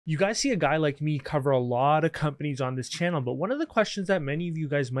You guys see a guy like me cover a lot of companies on this channel, but one of the questions that many of you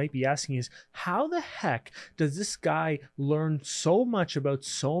guys might be asking is, how the heck does this guy learn so much about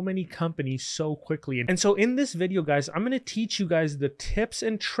so many companies so quickly? And so in this video, guys, I'm going to teach you guys the tips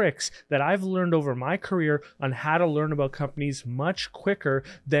and tricks that I've learned over my career on how to learn about companies much quicker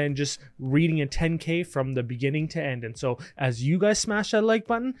than just reading a 10K from the beginning to end. And so as you guys smash that like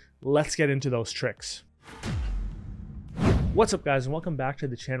button, let's get into those tricks. What's up, guys, and welcome back to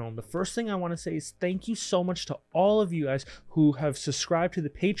the channel. And the first thing I want to say is thank you so much to all of you guys who have subscribed to the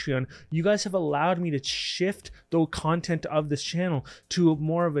Patreon. You guys have allowed me to shift the content of this channel to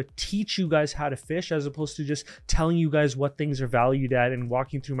more of a teach you guys how to fish, as opposed to just telling you guys what things are valued at and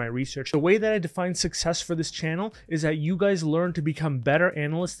walking through my research. The way that I define success for this channel is that you guys learn to become better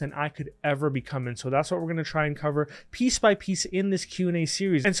analysts than I could ever become. And so that's what we're going to try and cover piece by piece in this Q&A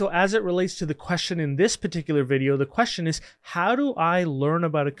series. And so as it relates to the question in this particular video, the question is, how do I learn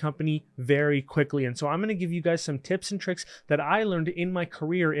about a company very quickly? And so I'm going to give you guys some tips and tricks that I learned in my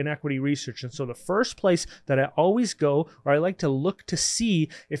career in equity research. And so the first place that I always go, or I like to look to see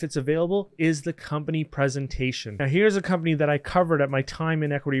if it's available, is the company presentation. Now here's a company that I covered at my time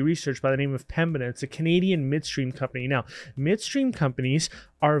in equity research by the name of Pembina. It's a Canadian midstream company. Now, midstream companies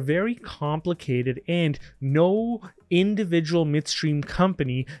are very complicated, and no individual midstream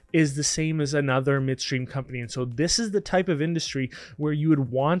company is the same as another midstream company. And so this is the type of industry where you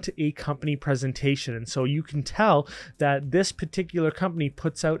would want a company presentation. And so you can tell that this particular company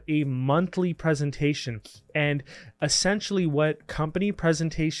puts out a monthly presentation. And essentially what company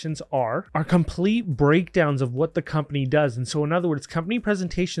presentations are complete breakdowns of what the company does. And so in other words, company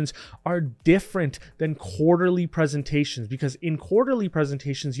presentations are different than quarterly presentations, because in quarterly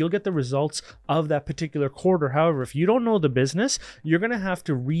presentations, you'll get the results of that particular quarter. However, if you don't know the business, you're going to have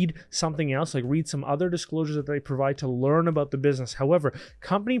to read something else, like read some other disclosures that they provide to learn about the business. However,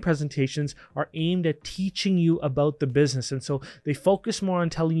 company presentations are aimed at teaching you about the business. And so they focus more on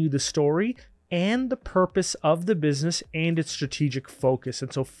telling you the story and the purpose of the business and its strategic focus.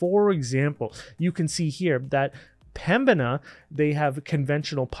 And so, for example, you can see here that Pembina, they have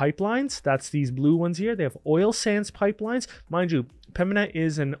conventional pipelines. That's these blue ones here. They have oil sands pipelines. Mind you, Pembina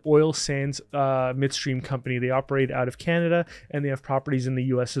is an oil sands midstream company. They operate out of Canada, and they have properties in the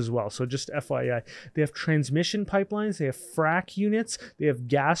US as well. So just FYI, they have transmission pipelines, they have frac units, they have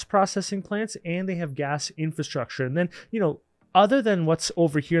gas processing plants, and they have gas infrastructure. And then, other than what's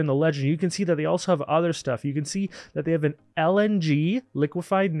over here in the legend, you can see that they also have other stuff. You can see that they have an LNG,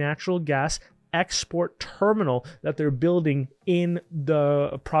 liquefied natural gas, export terminal that they're building in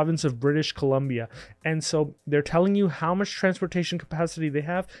the province of British Columbia. And so they're telling you how much transportation capacity they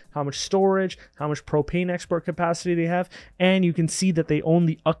have, how much sarge, how much propane export capacity they have. And you can see that they own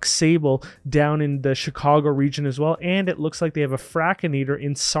the Aux Sable down in the Chicago region as well. And it looks like they have a fractionator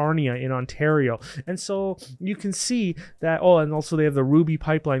in Sarnia in Ontario. And so you can see that, and also they have the Ruby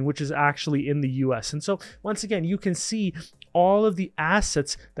pipeline, which is actually in the US. And so once again, you can see all of the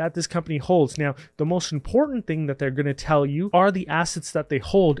assets that this company holds. Now, the most important thing that they're going to tell you are the assets that they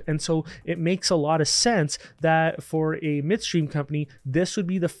hold. And so it makes a lot of sense that for a midstream company, this would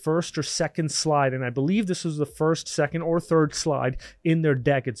be the first or second slide. And I believe this was the first, second, or third slide in their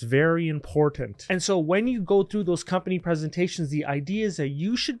deck. It's very important. And so when you go through those company presentations, the idea is that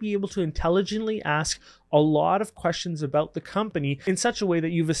you should be able to intelligently ask a lot of questions about the company in such a way that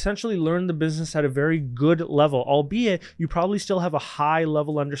you've essentially learned the business at a very good level, albeit you probably still have a high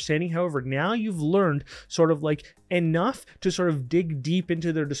level understanding. However, now you've learned sort of like enough to sort of dig deep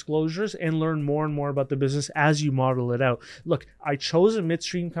into their disclosures and learn more and more about the business as you model it out. Look, I chose a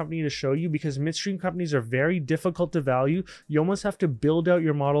midstream company to show you because midstream companies are very difficult to value. You almost have to build out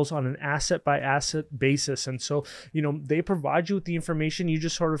your models on an asset by asset basis. And so, they provide you with the information. You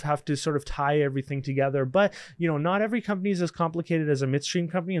just sort of have to sort of tie everything together. But, not every company is as complicated as a midstream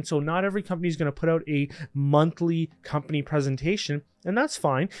company. And so not every company is going to put out a monthly company presentation. And that's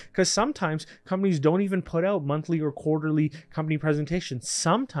fine, because sometimes companies don't even put out monthly or quarterly company presentations.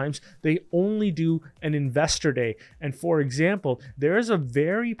 Sometimes they only do an investor day. And for example, there is a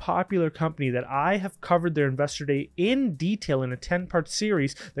very popular company that I have covered their investor day in detail in a 10-part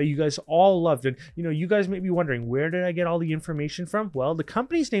series that you guys all loved. And you guys may be wondering, where did I get all the information from? Well, the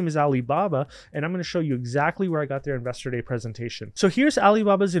company's name is Alibaba, and I'm going to show you exactly where I got their investor day presentation. So here's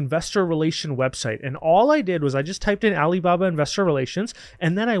Alibaba's investor relation website. And all I did was I just typed in Alibaba investor relations,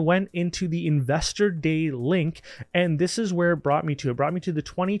 and then I went into the Investor Day link, and this is where it brought me to. It brought me to the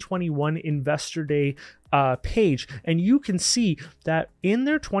 2021 Investor Day page, and you can see that in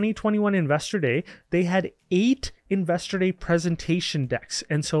their 2021 Investor Day, they had 8 Investor Day presentation decks.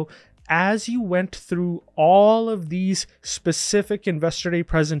 And so as you went through all of these specific Investor Day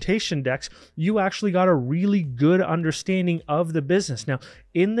presentation decks, you actually got a really good understanding of the business. Now,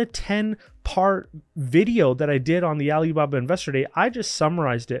 in the 10-part video that I did on the Alibaba Investor Day, I just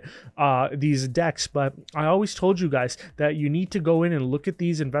summarized it, these decks, but I always told you guys that you need to go in and look at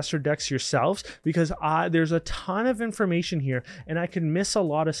these investor decks yourselves, because there's a ton of information here and I can miss a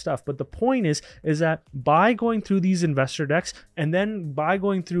lot of stuff. But the point is that by going through these investor decks and then by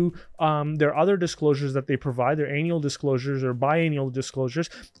going through their other disclosures that they provide, their annual disclosures or biannual disclosures,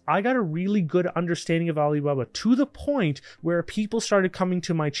 I got a really good understanding of Alibaba, to the point where people started coming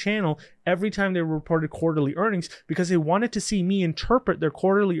to my channel every time they reported quarterly earnings, because they wanted to see me interpret their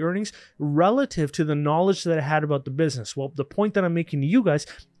quarterly earnings relative to the knowledge that I had about the business. Well, the point that I'm making to you guys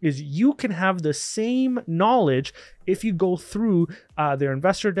is you can have the same knowledge if you go through their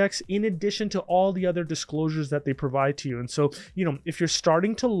investor decks, in addition to all the other disclosures that they provide to you. And so, if you're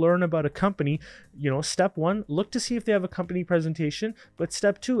starting to learn about a company, step one, look to see if they have a company presentation. But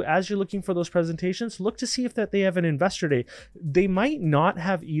step two, as you're looking for those presentations, look to see if that they have an investor day. They might not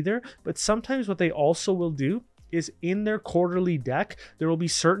have either, but sometimes what they also will do is in their quarterly deck, there will be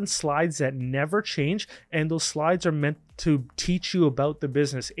certain slides that never change, and those slides are meant to teach you about the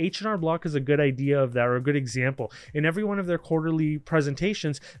business. H&R Block is a good idea of that, or a good example. In every one of their quarterly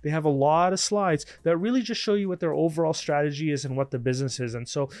presentations, they have a lot of slides that really just show you what their overall strategy is and what the business is. And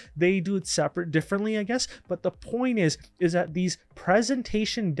so they do it differently, I guess. But the point is that these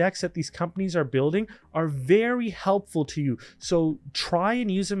presentation decks that these companies are building are very helpful to you. So try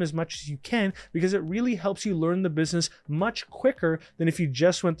and use them as much as you can, because it really helps you learn the business much quicker than if you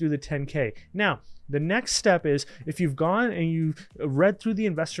just went through the 10K. Now, the next step is, if you've gone and you've read through the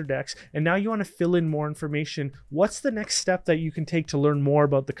investor decks and now you want to fill in more information, what's the next step that you can take to learn more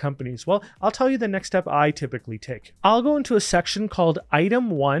about the companies? Well, I'll tell you the next step I typically take. I'll go into a section called Item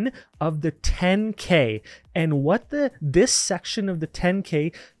 1 of the 10K. And what this section of the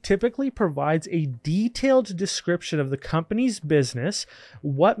 10K typically provides a detailed description of the company's business,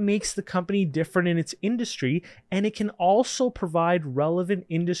 what makes the company different in its industry, and it can also provide relevant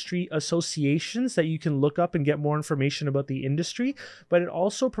industry associations that you can look up and get more information about the industry. But it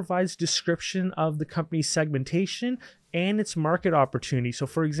also provides description of the company's segmentation and its market opportunity. So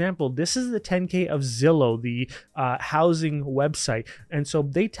for example, this is the 10K of Zillow, the housing website. And so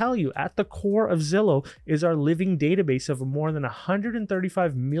they tell you at the core of Zillow is our living database of more than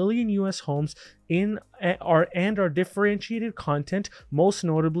 135 million US homes in our differentiated content. Most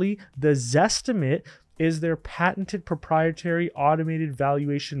notably, the Zestimate is their patented proprietary automated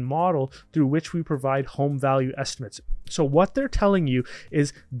valuation model through which we provide home value estimates. So what they're telling you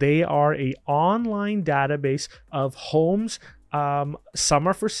is they are an online database of homes. Some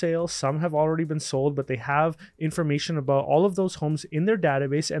are for sale, some have already been sold, but they have information about all of those homes in their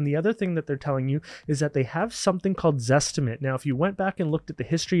database. And the other thing that they're telling you is that they have something called Zestimate. Now, if you went back and looked at the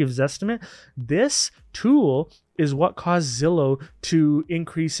history of Zestimate, this tool is what caused Zillow to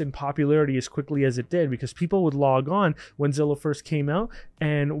increase in popularity as quickly as it did, because people would log on when Zillow first came out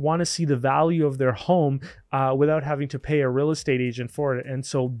and want to see the value of their home without having to pay a real estate agent for it. And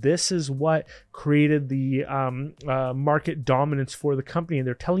so this is what created the market dominance for the company. And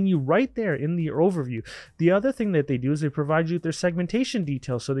they're telling you right there in the overview. The other thing that they do is they provide you with their segmentation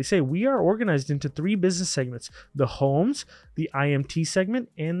details. So they say we are organized into 3 business segments: the homes, the IMT segment,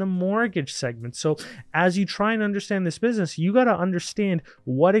 and the mortgage segment. So as you try and understand this business, you got to understand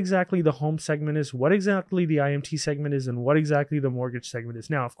what exactly the home segment is, what exactly the IMT segment is, and what exactly the mortgage segment is.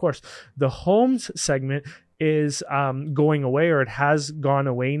 Now, of course, the homes segment is going away, or it has gone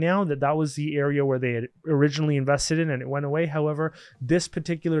away now. That was the area where they had originally invested in and it went away. However, this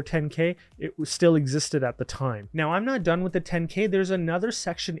particular 10K, it still existed at the time. Now, I'm not done with the 10K. There's another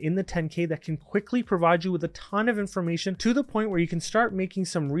section in the 10K that can quickly provide you with a ton of information, to the point where you can start making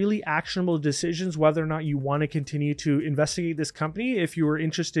some really actionable decisions whether or not you want to continue to investigate this company if you were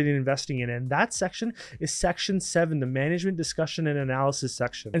interested in investing in it. And that section is section 7, the management discussion and analysis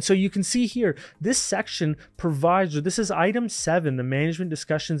section. And so you can see here, this section provides, or this is item 7, the management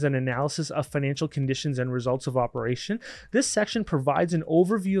discussions and analysis of financial conditions and results of operation. This section provides an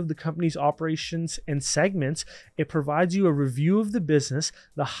overview of the company's operations and segments. It provides you a review of the business,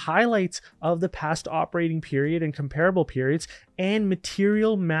 the highlights of the past operating period and comparable periods, and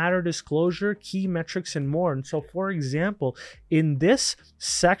material matter disclosure, key metrics, and more. And so, for example, in this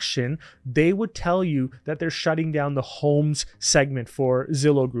section, they would tell you that they're shutting down the homes segment for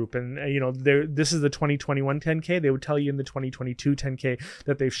Zillow Group. And, this is the 2021 10K. They would tell you in the 2022 10K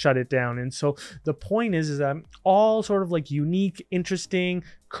that they've shut it down. And so the point is that all sort of like unique, interesting,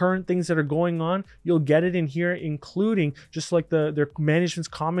 current things that are going on, you'll get it in here, including just like their management's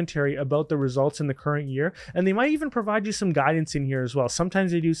commentary about the results in the current year. And they might even provide you some guidance in here as well.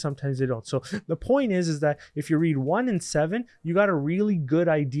 Sometimes they do, sometimes they don't. So the point is that if you read 1 and 7, you got a really good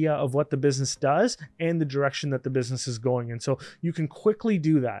idea of what the business does and the direction that the business is going. And so you can quickly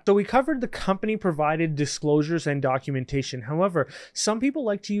do that. So we covered the company provided disclosures and documentation. However, some people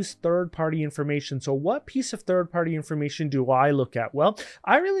like to use third-party information. So what piece of third-party information do I look at? Well,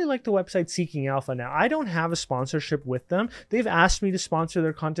 I really like the website Seeking Alpha. Now, I don't have a sponsorship with them. They've asked me to sponsor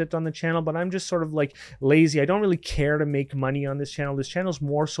their content on the channel, but I'm just sort of like lazy. I don't really care to make money on this channel. This channel is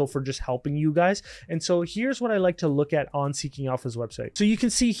more so for just helping you guys. And so here's what I like to look at on Seeking Alpha's website. So you can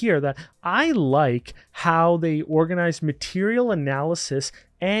see here that I like how they organize material analysis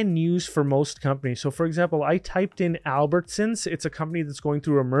and news for most companies. So for example, I typed in Albertsons. It's a company that's going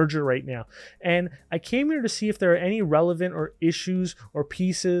through a merger right now. And I came here to see if there are any relevant or issues or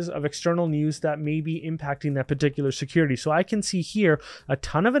pieces of external news that may be impacting that particular security. So I can see here a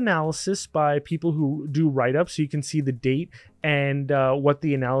ton of analysis by people who do write-ups. So you can see the date and what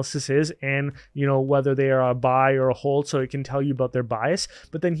the analysis is, and whether they are a buy or a hold, so it can tell you about their bias.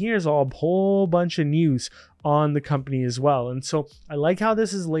 But then here's a whole bunch of news on the company as well. And so I like how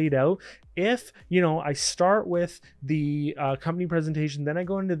this is laid out. If I start with the company presentation, then I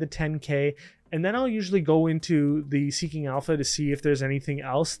go into the 10K, and then I'll usually go into the Seeking Alpha to see if there's anything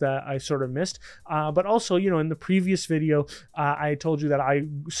else that I sort of missed. But also, in the previous video, I told you that I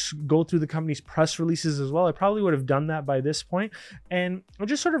go through the company's press releases as well. I probably would have done that by this point. And I'll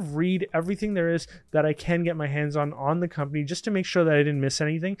just sort of read everything there is that I can get my hands on the company, just to make sure that I didn't miss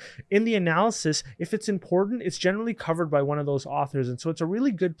anything. In the analysis, if it's important, it's generally covered by one of those authors. And so it's a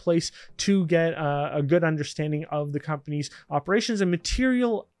really good place to get a good understanding of the company's operations and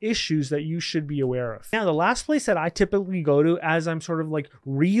material issues that you should be aware of. Now, the last place that I typically go to as I'm sort of like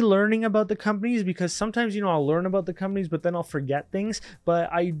relearning about the companies, because sometimes, I'll learn about the companies, but then I'll forget things.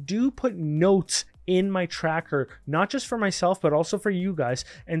 But I do put notes in my tracker, not just for myself, but also for you guys.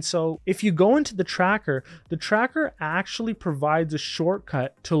 And so if you go into the tracker actually provides a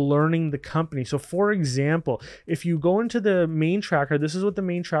shortcut to learning the company. So for example, if you go into the main tracker, this is what the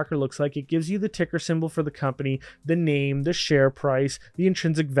main tracker looks like. It gives you the ticker symbol for the company, the name, the share price, the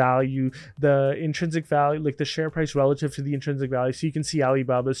intrinsic value, like the share price relative to the intrinsic value. So you can see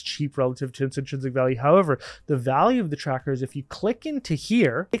Alibaba's cheap relative to its intrinsic value. However, the value of the tracker is if you click into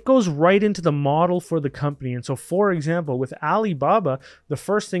here, it goes right into the model for the company. And so for example, with Alibaba, the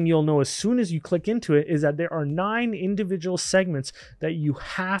first thing you'll know as soon as you click into it is that there are 9 individual segments that you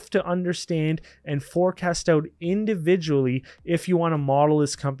have to understand and forecast out individually if you want to model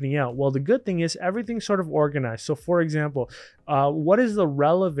this company out. Well, the good thing is everything's sort of organized. So for example, what is the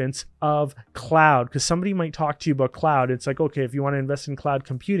relevance of cloud? Because somebody might talk to you about cloud. It's like, okay, if you want to invest in cloud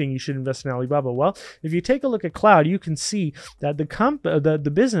computing, you should invest in Alibaba. Well, if you take a look at cloud, you can see that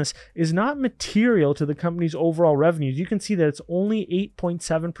the business is not material to the company's overall revenues. You can see that it's only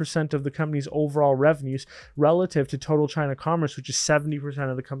 8.7% of the company's overall revenues relative to total China commerce, which is 70%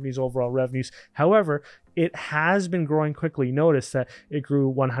 of the company's overall revenues. However, it has been growing quickly. Notice that it grew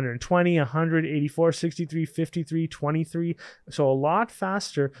 120, 100, 84, 63, 53, 23. So a lot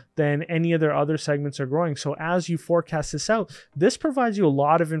faster than any of their other segments are growing. So as you forecast this out, this provides you a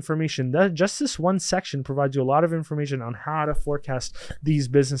lot of information. Just this one section provides you a lot of information on how to forecast these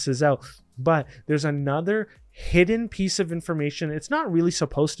businesses out. But there's another hidden piece of information. It's not really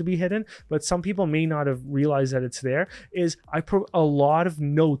supposed to be hidden, but some people may not have realized that it's there. Is I put a lot of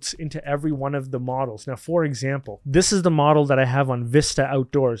notes into every one of the models. Now, for example, this is the model that I have on Vista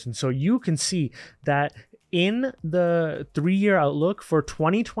Outdoors. And so you can see that in the 3-year outlook for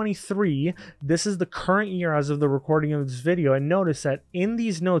 2023, this is the current year as of the recording of this video. And notice that in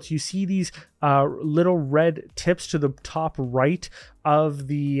these notes, you see these little red tips to the top right of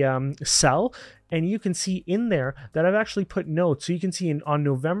the cell. And you can see in there that I've actually put notes. So you can see on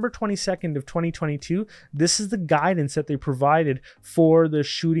November 22nd of 2022, this is the guidance that they provided for the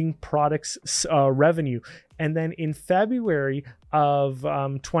shooting products revenue. And then in February of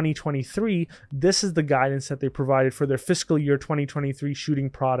 2023, this is the guidance that they provided for their fiscal year 2023 shooting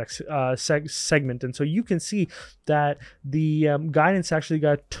products segment. And so you can see that the guidance actually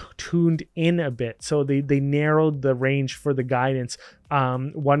got tuned in a bit. So they narrowed the range for the guidance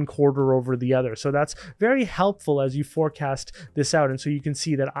one quarter over the other. So that's very helpful as you forecast this out. And so you can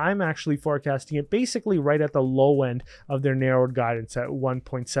see that I'm actually forecasting it basically right at the low end of their narrowed guidance at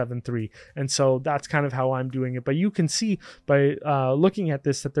 1.73. And so that's kind of how I'm doing it. But you can see by looking at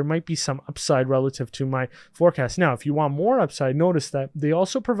this that there might be some upside relative to my forecast. Now, if you want more upside, notice that they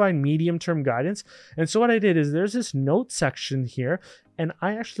also provide medium-term guidance. And so what I did is there's this note section here, and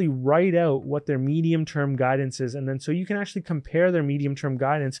I actually write out what their medium-term guidance is. And then so you can actually compare their medium-term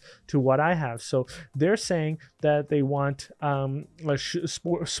guidance to what I have. So they're saying that they want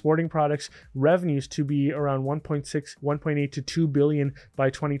sporting products revenues to be around 1.8 to 2 billion by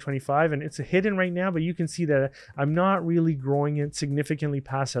 2025. And it's hidden right now, but you can see that I'm not really growing it significantly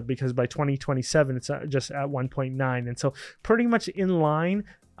past that, because by 2027, it's just at 1.9. And so pretty much in line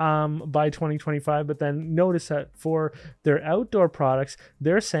by 2025. But then notice that for their outdoor products,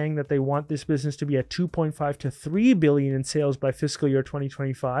 they're saying that they want this business to be at 2.5 to 3 billion in sales by fiscal year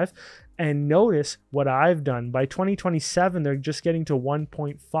 2025. And notice what I've done. By 2027, they're just getting to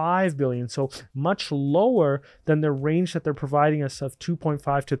 1.5 billion. So much lower than the range that they're providing us of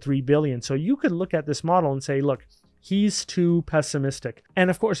 2.5 to 3 billion. So you could look at this model and say, look, he's too pessimistic.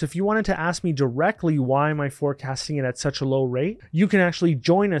 And of course, if you wanted to ask me directly why am I forecasting it at such a low rate, you can actually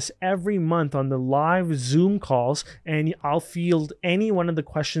join us every month on the live Zoom calls, and I'll field any one of the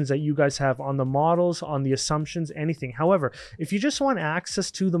questions that you guys have on the models, on the assumptions, anything. However, if you just want access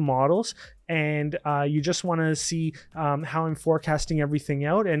to the models and you just want to see how I'm forecasting everything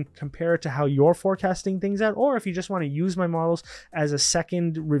out and compare it to how you're forecasting things out, or if you just want to use my models as a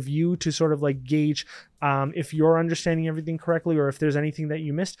second review to sort of like gauge if you're understanding everything correctly or if there's anything that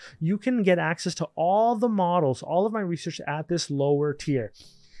you missed, you can get access to all the models, all of my research at this lower tier.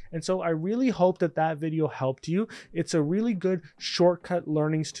 And so I really hope that that video helped you. It's a really good shortcut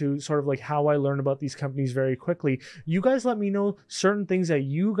learnings to sort of like how I learn about these companies very quickly. You guys let me know certain things that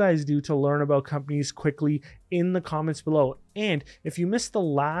you guys do to learn about companies quickly in the comments below. And if you missed the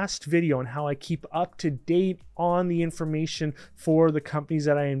last video on how I keep up to date on the information for the companies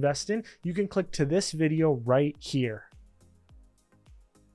that I invest in, you can click to this video right here.